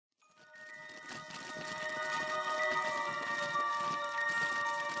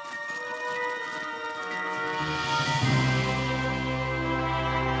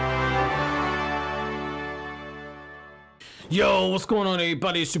Yo, what's going on,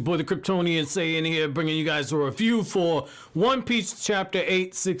 everybody? It's your boy the Kryptonian saying here, bringing you guys a review for One Piece chapter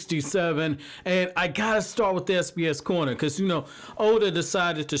 867. And I gotta start with the SBS corner because, you know, Oda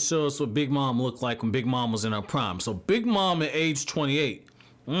decided to show us what Big Mom looked like when Big Mom was in her prime. So Big Mom at age 28.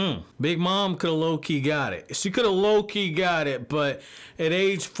 Big Mom could have low-key got it. She could have low-key got it, but at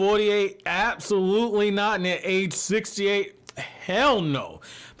age 48, absolutely not. And at age 68, hell no.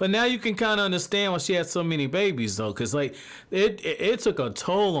 But now you can kind of understand why she had so many babies, though, because like it took a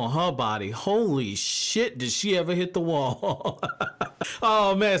toll on her body. Holy shit, did she ever hit the wall?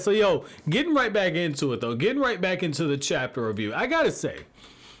 Oh man, so yo, getting right back into it though, getting right back into the chapter review. I gotta say,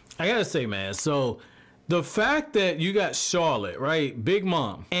 man, so the fact that you got Charlotte, right, Big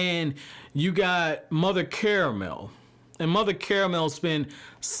Mom, and you got Mother Carmel, and Mother Caramel's been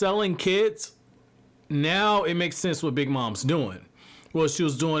selling kids. Now it makes sense what Big Mom's doing. Well, she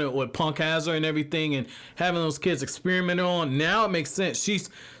was doing it with Punk Hazard and everything and having those kids experimented on. Now it makes sense. She's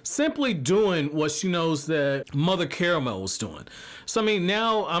simply doing what she knows that Mother Carmel was doing. So, I mean,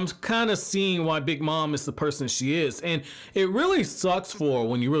 now I'm kind of seeing why Big Mom is the person she is. And it really sucks for her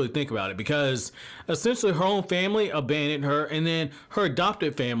when you really think about it, because essentially her own family abandoned her, and then her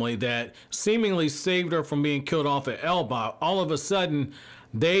adopted family that seemingly saved her from being killed off at Elba, all of a sudden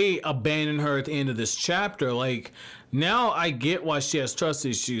they abandoned her at the end of this chapter. Like, now I get why she has trust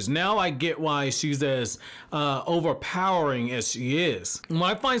issues. Now I get why she's as overpowering as she is. And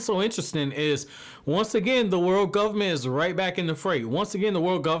what I find so interesting is, once again, the world government is right back in the fray. Once again, the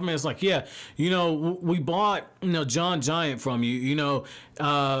world government is like, yeah, you know, we bought, you know, John Giant from you. You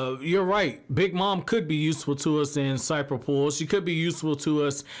know, you're right. Big Mom could be useful to us in Cipher Pol. She could be useful to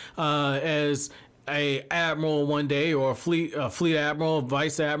us as a admiral one day, or a fleet admiral,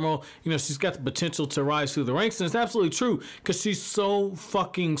 vice admiral. You know, she's got the potential to rise through the ranks, and it's absolutely true because she's so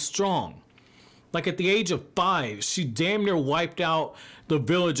fucking strong. Like, at the age of 5, she damn near wiped out the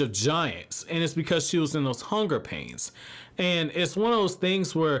village of giants, and it's because she was in those hunger pains. And it's one of those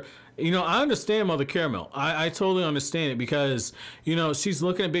things where, you know, I understand Mother Carmel. I totally understand it, because, you know, she's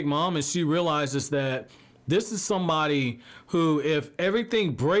looking at Big Mom and she realizes that this is somebody who, if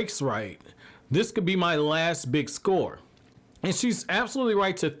everything breaks right, this could be my last big score. And she's absolutely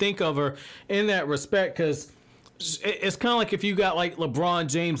right to think of her in that respect, because it's kind of like if you got like LeBron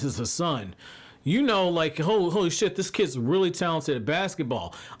James as a son. You know, like, holy shit, this kid's really talented at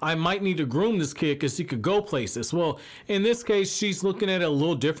basketball. I might need to groom this kid because he could go places. Well, in this case, she's looking at it a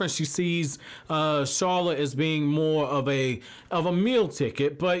little different. She sees Charlotte as being more of a meal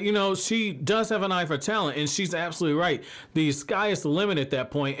ticket, but, you know, she does have an eye for talent, and she's absolutely right. The sky is the limit at that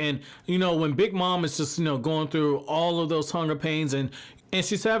point. And, you know, when Big Mom is just, you know, going through all of those hunger pains, and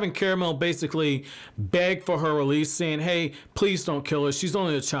she's having Carmel basically beg for her release, saying, hey, please don't kill her. She's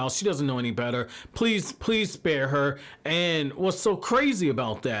only a child. She doesn't know any better. Please spare her. And what's so crazy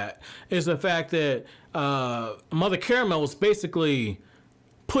about that is the fact that Mother Carmel was basically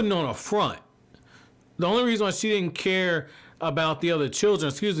putting on a front. The only reason why she didn't care about the other children,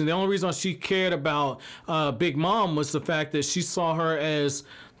 the only reason why she cared about Big Mom was the fact that she saw her as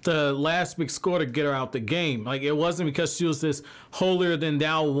the last big score to get her out the game. Like, it wasn't because she was this holier than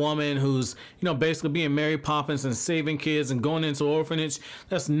thou woman who's, you know, basically being Mary Poppins and saving kids and going into orphanage.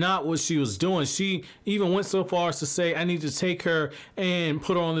 That's not what she was doing. She even went so far as to say, I need to take her and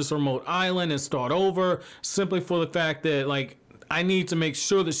put her on this remote island and start over, simply for the fact that, like, I need to make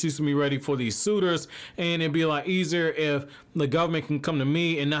sure that she's gonna be ready for these suitors, and it'd be a lot easier if the government can come to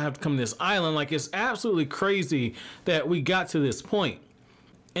me and not have to come to this island. Like, it's absolutely crazy that we got to this point.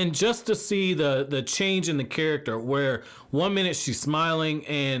 And just to see the change in the character, where one minute she's smiling,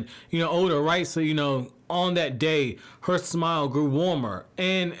 and, you know, Oda writes, so, you know, on that day her smile grew warmer,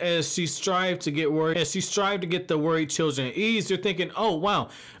 and as she strived to get the worried children at ease, you're thinking, oh wow,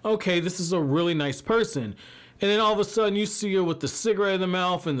 okay, this is a really nice person. And then all of a sudden you see her with the cigarette in the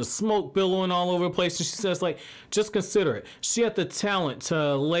mouth and the smoke billowing all over the place, and she says, like, just consider it. She had the talent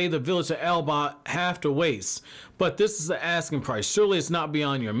to lay the village of Elba half to waste, but this is the asking price. Surely it's not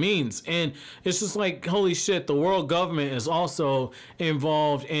beyond your means. And it's just like, holy shit, the world government is also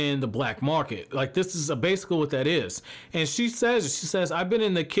involved in the black market. Like, this is basically what that is. And she says, I've been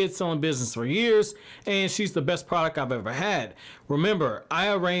in the kid selling business for years, and she's the best product I've ever had. Remember,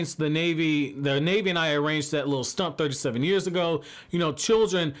 I arranged the Navy and I arranged that little stunt 37 years ago. You know,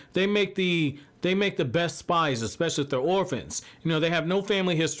 children, they make the they make the best spies, especially if they're orphans. You know, they have no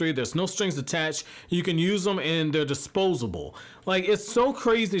family history. There's no strings attached. You can use them and they're disposable. Like, it's so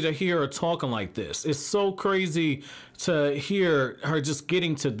crazy to hear her talking like this. It's so crazy to hear her just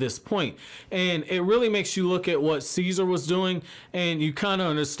getting to this point. And it really makes you look at what Caesar was doing, and you kind of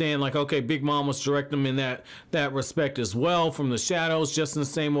understand, like, okay, Big Mom was directing them in that respect as well, from the shadows, just in the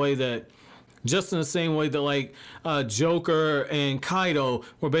same way that like Joker and Kaido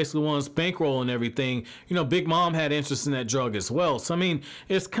were basically ones bankrolling everything. You know, Big Mom had interest in that drug as well. So I mean,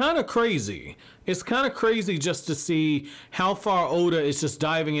 it's kind of crazy. It's kind of crazy just to see how far Oda is just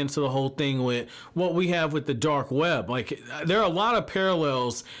diving into the whole thing with what we have with the dark web. Like, there are a lot of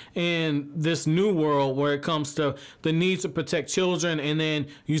parallels in this new world where it comes to the need to protect children, and then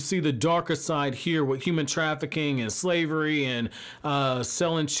you see the darker side here with human trafficking and slavery and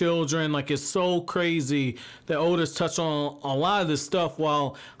selling children. Like, it's so crazy that Oda's touched on a lot of this stuff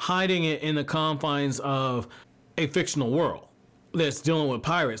while hiding it in the confines of a fictional world that's dealing with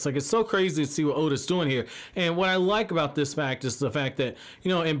pirates. Like, it's so crazy to see what Oda's doing here. And what I like about this fact is the fact that, you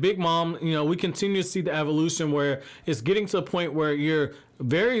know, in Big Mom, you know, we continue to see the evolution where it's getting to a point where you're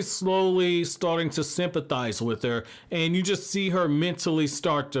very slowly starting to sympathize with her, and you just see her mentally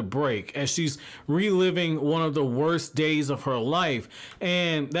start to break as she's reliving one of the worst days of her life.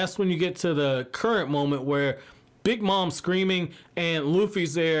 And that's when you get to the current moment where Big Mom's screaming and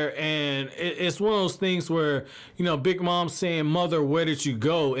Luffy's there, and it's one of those things where, you know, Big Mom's saying, "Mother, where did you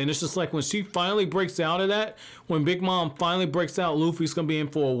go?" And it's just like when she finally breaks out of that, when Big Mom finally breaks out, Luffy's gonna be in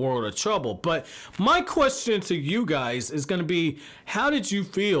for a world of trouble. But my question to you guys is gonna be, how did you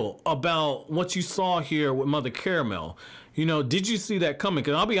feel about what you saw here with Mother Caramel? You know, did you see that coming?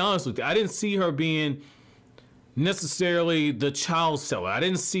 Because I'll be honest with you, I didn't see her being necessarily the child seller. I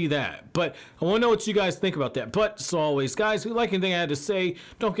didn't see that, but I want to know what you guys think about that. But as always, guys, if you like anything I had to say,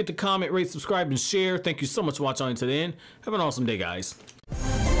 don't forget to comment, rate, subscribe, and share. Thank you so much for watching to the end. Have an awesome day, guys.